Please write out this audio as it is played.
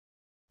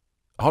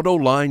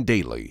AutoLine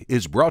Daily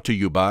is brought to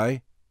you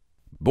by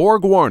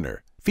Borg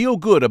Warner, feel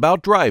good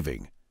about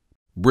driving.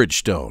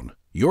 Bridgestone,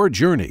 your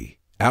journey,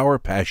 our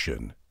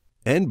passion.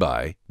 And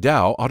by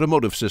Dow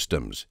Automotive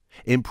Systems,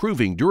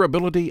 improving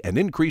durability and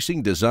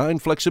increasing design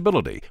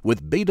flexibility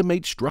with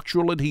Betamate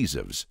structural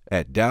adhesives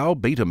at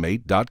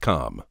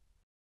dowbetamate.com.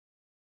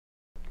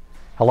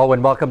 Hello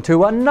and welcome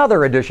to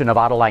another edition of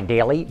AutoLine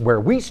Daily, where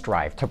we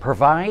strive to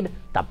provide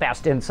the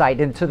best insight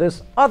into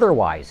this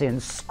otherwise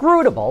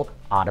inscrutable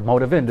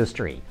automotive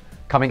industry.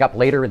 Coming up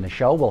later in the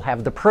show, we'll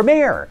have the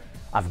premiere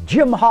of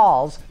Jim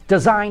Hall's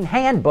Design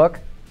Handbook,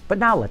 but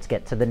now let's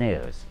get to the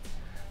news.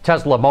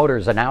 Tesla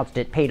Motors announced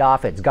it paid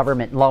off its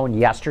government loan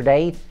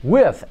yesterday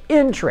with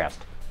interest.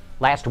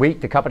 Last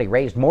week, the company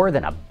raised more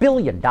than $1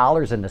 billion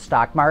in the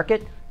stock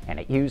market, and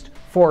it used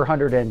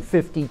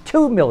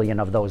 $452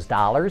 million of those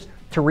dollars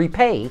to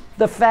repay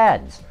the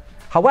feds.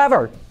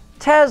 However,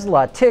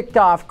 Tesla ticked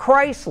off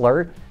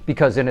Chrysler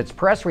because in its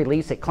press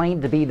release it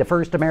claimed to be the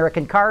first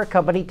American car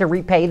company to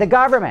repay the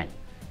government.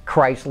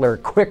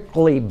 Chrysler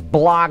quickly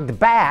blogged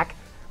back,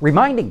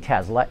 reminding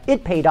Tesla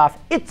it paid off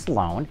its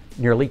loan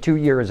nearly 2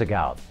 years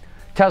ago.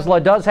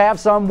 Tesla does have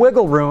some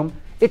wiggle room.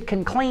 It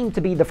can claim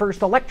to be the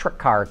first electric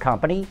car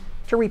company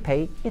to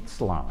repay its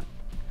loan.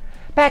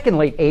 Back in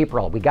late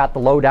April, we got the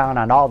lowdown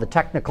on all the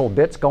technical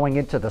bits going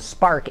into the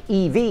Spark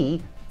EV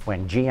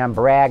when GM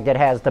bragged it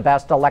has the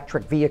best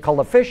electric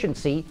vehicle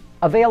efficiency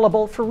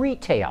available for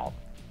retail.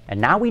 And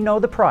now we know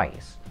the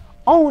price.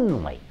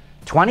 Only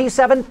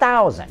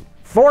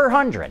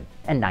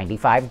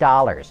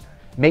 $27,495,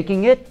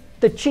 making it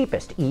the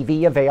cheapest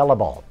EV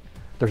available.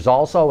 There's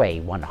also a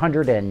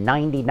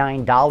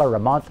 $199 a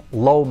month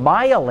low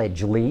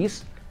mileage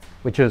lease,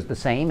 which is the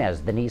same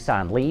as the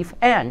Nissan Leaf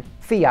and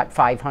Fiat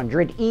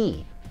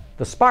 500e.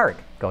 The Spark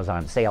goes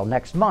on sale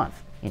next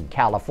month in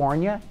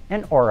California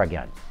and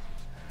Oregon.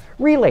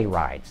 Relay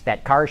Rides,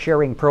 that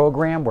car-sharing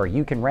program where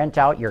you can rent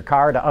out your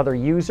car to other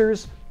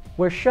users,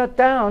 was shut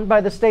down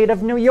by the state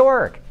of New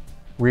York.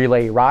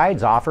 Relay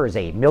Rides offers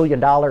a $1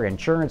 million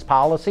insurance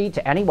policy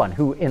to anyone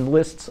who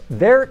enlists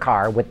their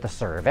car with the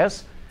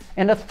service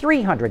and a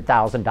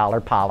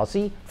 $300,000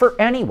 policy for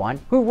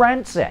anyone who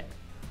rents it.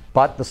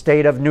 But the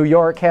state of New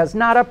York has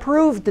not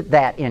approved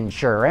that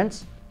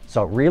insurance,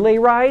 so Relay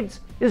Rides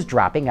is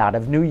dropping out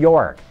of New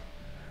York.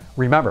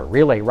 Remember,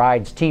 Relay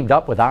Rides teamed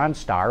up with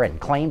OnStar and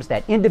claims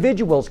that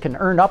individuals can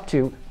earn up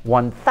to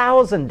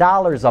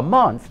 $1,000 a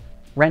month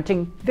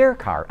renting their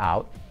car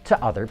out to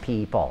other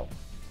people.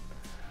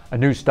 A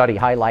new study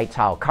highlights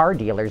how car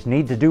dealers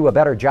need to do a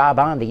better job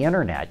on the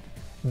internet.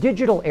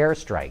 Digital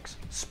Airstrike's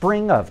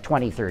Spring of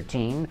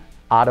 2013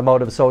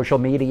 Automotive Social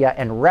Media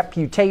and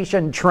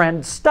Reputation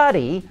Trend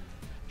Study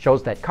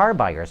shows that car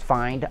buyers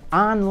find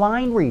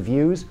online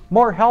reviews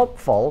more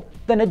helpful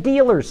than a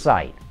dealer's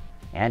site.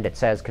 And it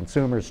says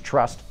consumers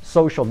trust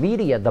social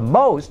media the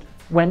most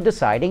when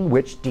deciding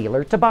which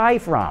dealer to buy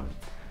from.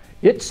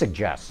 It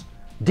suggests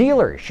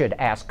dealers should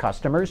ask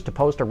customers to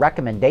post a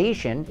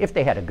recommendation if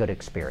they had a good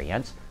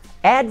experience,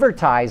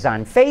 advertise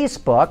on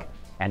Facebook,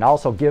 and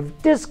also give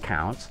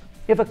discounts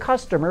if a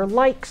customer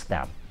likes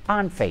them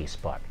on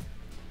Facebook.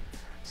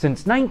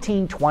 Since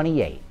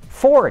 1928,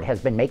 Ford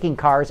has been making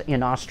cars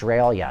in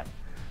Australia,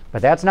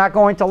 but that's not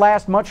going to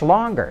last much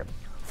longer.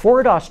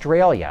 Ford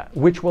Australia,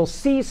 which will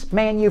cease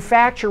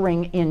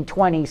manufacturing in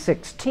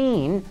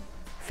 2016,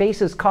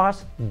 faces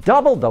costs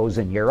double those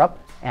in Europe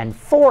and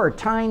 4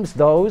 times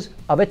those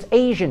of its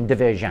Asian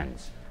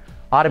divisions.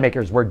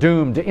 Automakers were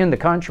doomed in the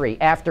country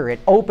after it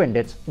opened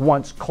its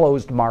once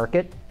closed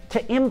market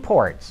to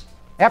imports.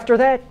 After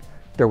that,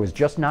 there was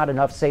just not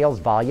enough sales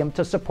volume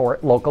to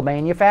support local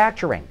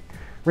manufacturing.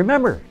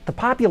 Remember, the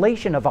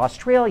population of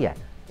Australia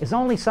is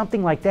only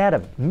something like that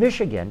of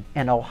Michigan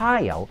and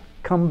Ohio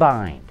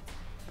combined.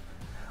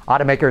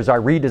 Automakers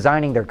are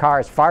redesigning their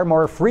cars far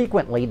more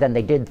frequently than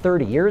they did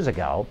 30 years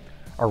ago.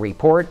 A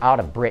report out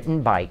of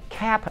Britain by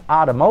Cap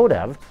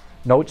Automotive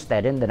notes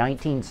that in the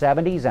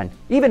 1970s and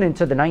even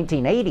into the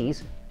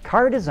 1980s,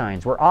 car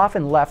designs were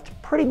often left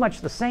pretty much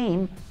the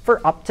same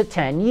for up to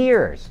 10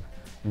 years.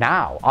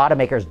 Now,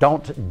 automakers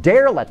don't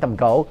dare let them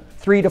go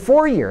 3 to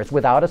 4 years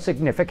without a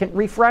significant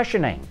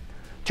refreshening.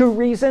 2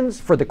 reasons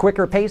for the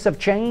quicker pace of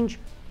change: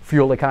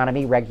 fuel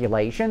economy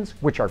regulations,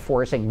 which are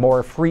forcing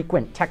more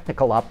frequent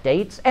technical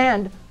updates,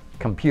 and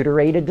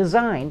computer-aided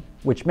design,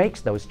 which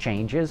makes those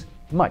changes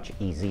much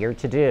easier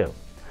to do.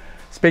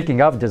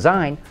 Speaking of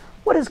design,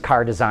 what does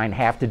car design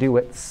have to do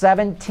with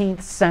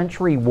 17th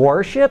century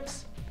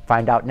warships?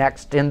 Find out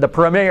next in the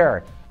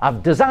premiere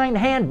of Design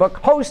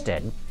Handbook,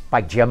 hosted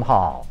by Jim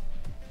Hall.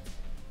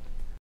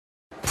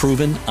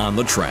 Proven on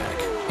the track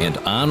and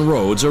on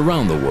roads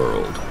around the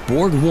world,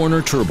 Borg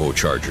Warner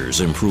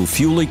turbochargers improve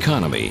fuel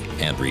economy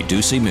and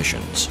reduce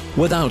emissions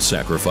without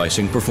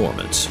sacrificing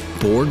performance.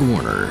 Borg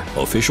Warner,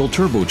 official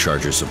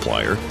turbocharger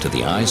supplier to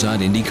the Eyes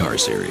on Indy Car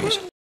Series.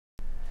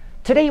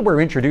 Today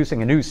we're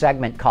introducing a new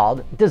segment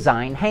called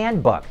Design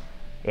Handbook.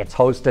 It's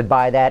hosted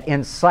by that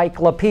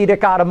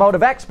encyclopedic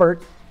automotive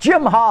expert,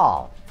 Jim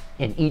Hall.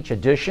 In each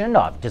edition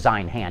of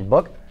Design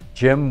Handbook,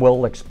 Jim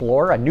will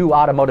explore a new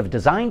automotive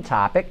design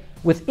topic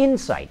with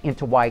insight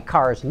into why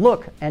cars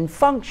look and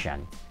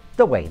function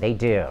the way they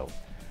do.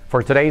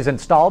 For today's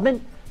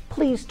installment,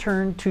 please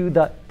turn to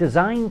the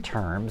Design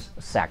Terms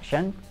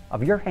section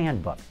of your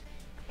handbook.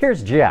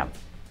 Here's Jim.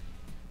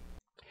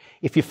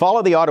 If you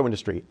follow the auto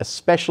industry,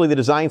 especially the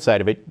design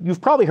side of it,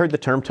 you've probably heard the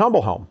term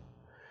tumble home.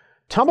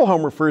 Tumble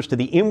home refers to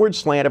the inward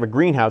slant of a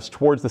greenhouse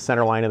towards the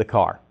center line of the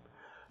car.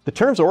 The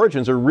term's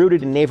origins are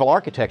rooted in naval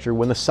architecture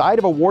when the side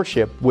of a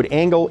warship would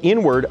angle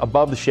inward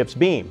above the ship's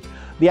beam.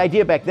 The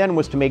idea back then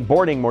was to make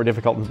boarding more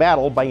difficult in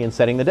battle by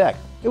insetting the deck.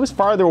 It was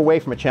farther away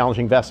from a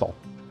challenging vessel.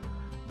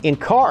 In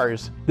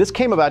cars, this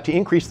came about to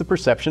increase the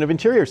perception of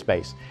interior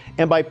space.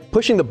 And by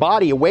pushing the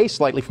body away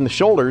slightly from the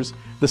shoulders,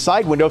 the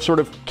side window sort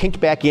of kinked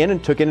back in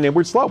and took in an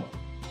inward slope.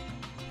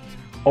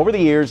 Over the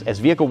years, as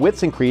vehicle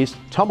widths increased,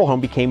 tumble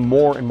home became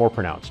more and more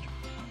pronounced.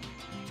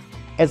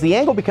 As the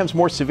angle becomes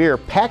more severe,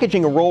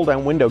 packaging a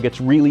roll-down window gets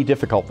really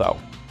difficult though.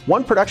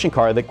 One production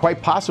car that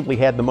quite possibly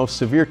had the most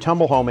severe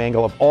tumble home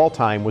angle of all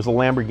time was the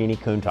Lamborghini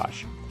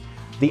Countach.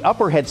 The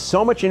upper had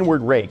so much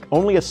inward rake,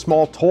 only a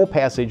small toll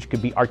passage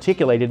could be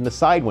articulated in the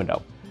side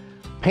window.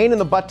 Pain in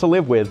the butt to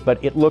live with,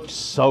 but it looked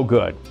so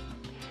good.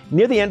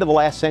 Near the end of the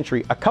last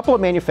century, a couple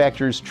of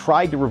manufacturers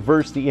tried to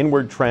reverse the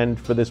inward trend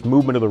for this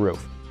movement of the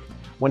roof.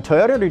 When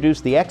Toyota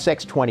introduced the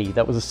XX20,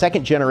 that was a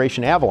second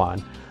generation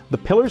Avalon, the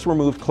pillars were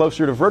moved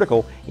closer to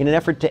vertical in an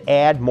effort to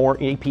add more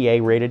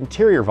EPA-rated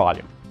interior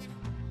volume.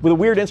 With a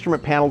weird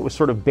instrument panel that was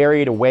sort of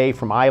buried away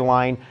from eye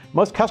line,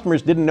 most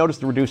customers didn't notice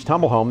the reduced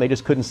tumble home, they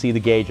just couldn't see the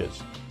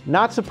gauges.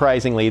 Not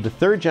surprisingly, the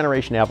third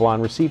generation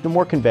Avalon received a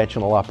more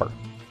conventional upper.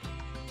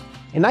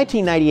 In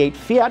 1998,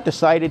 Fiat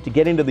decided to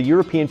get into the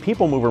European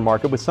people mover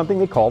market with something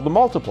they called the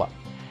Multipla.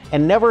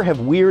 And never have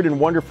weird and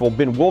wonderful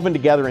been woven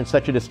together in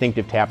such a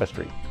distinctive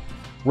tapestry.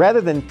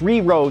 Rather than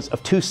 3 rows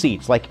of 2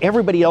 seats like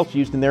everybody else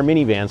used in their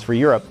minivans for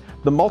Europe,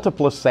 the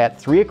Multipla sat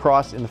 3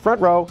 across in the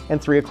front row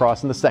and 3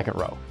 across in the second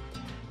row.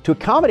 To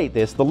accommodate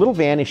this, the little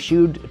van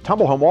eschewed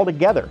tumble home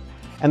altogether,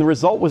 and the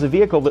result was a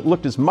vehicle that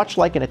looked as much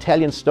like an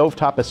Italian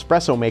stovetop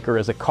espresso maker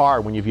as a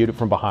car when you viewed it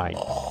from behind.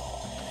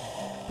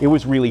 It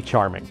was really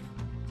charming.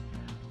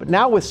 But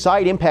now with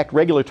side impact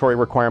regulatory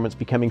requirements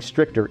becoming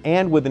stricter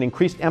and with an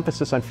increased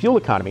emphasis on fuel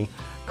economy,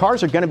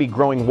 cars are going to be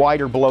growing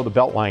wider below the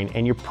beltline,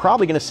 and you're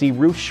probably going to see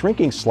roofs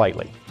shrinking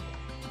slightly.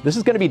 This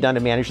is going to be done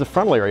to manage the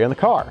frontal area in the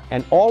car,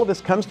 and all of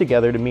this comes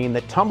together to mean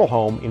that tumble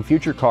home in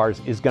future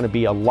cars is going to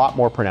be a lot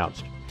more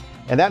pronounced.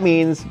 And that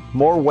means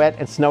more wet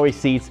and snowy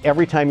seats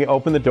every time you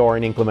open the door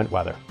in inclement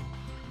weather.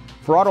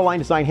 For Autoline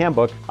Design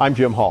Handbook, I'm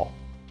Jim Hall.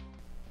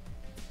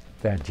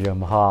 That Jim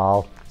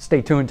Hall.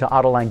 Stay tuned to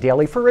Autoline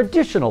Daily for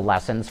additional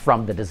lessons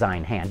from the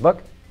Design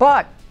Handbook.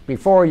 But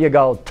before you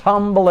go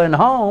tumbling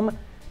home,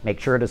 make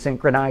sure to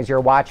synchronize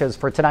your watches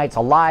for tonight's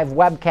live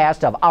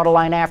webcast of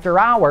Autoline After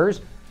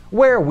Hours,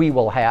 where we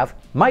will have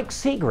Mike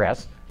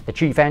Segrist, the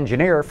chief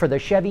engineer for the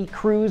Chevy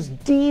Cruze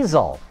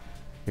Diesel.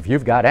 If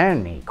you've got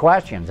any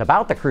questions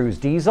about the Cruze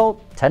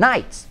Diesel,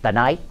 tonight's the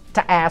night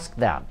to ask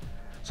them.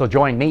 So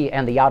join me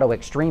and the auto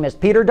extremist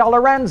Peter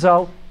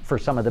DeLorenzo for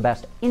some of the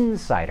best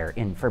insider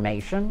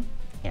information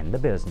in the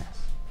business.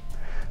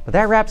 But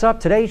that wraps up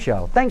today's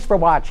show. Thanks for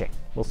watching.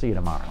 We'll see you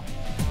tomorrow.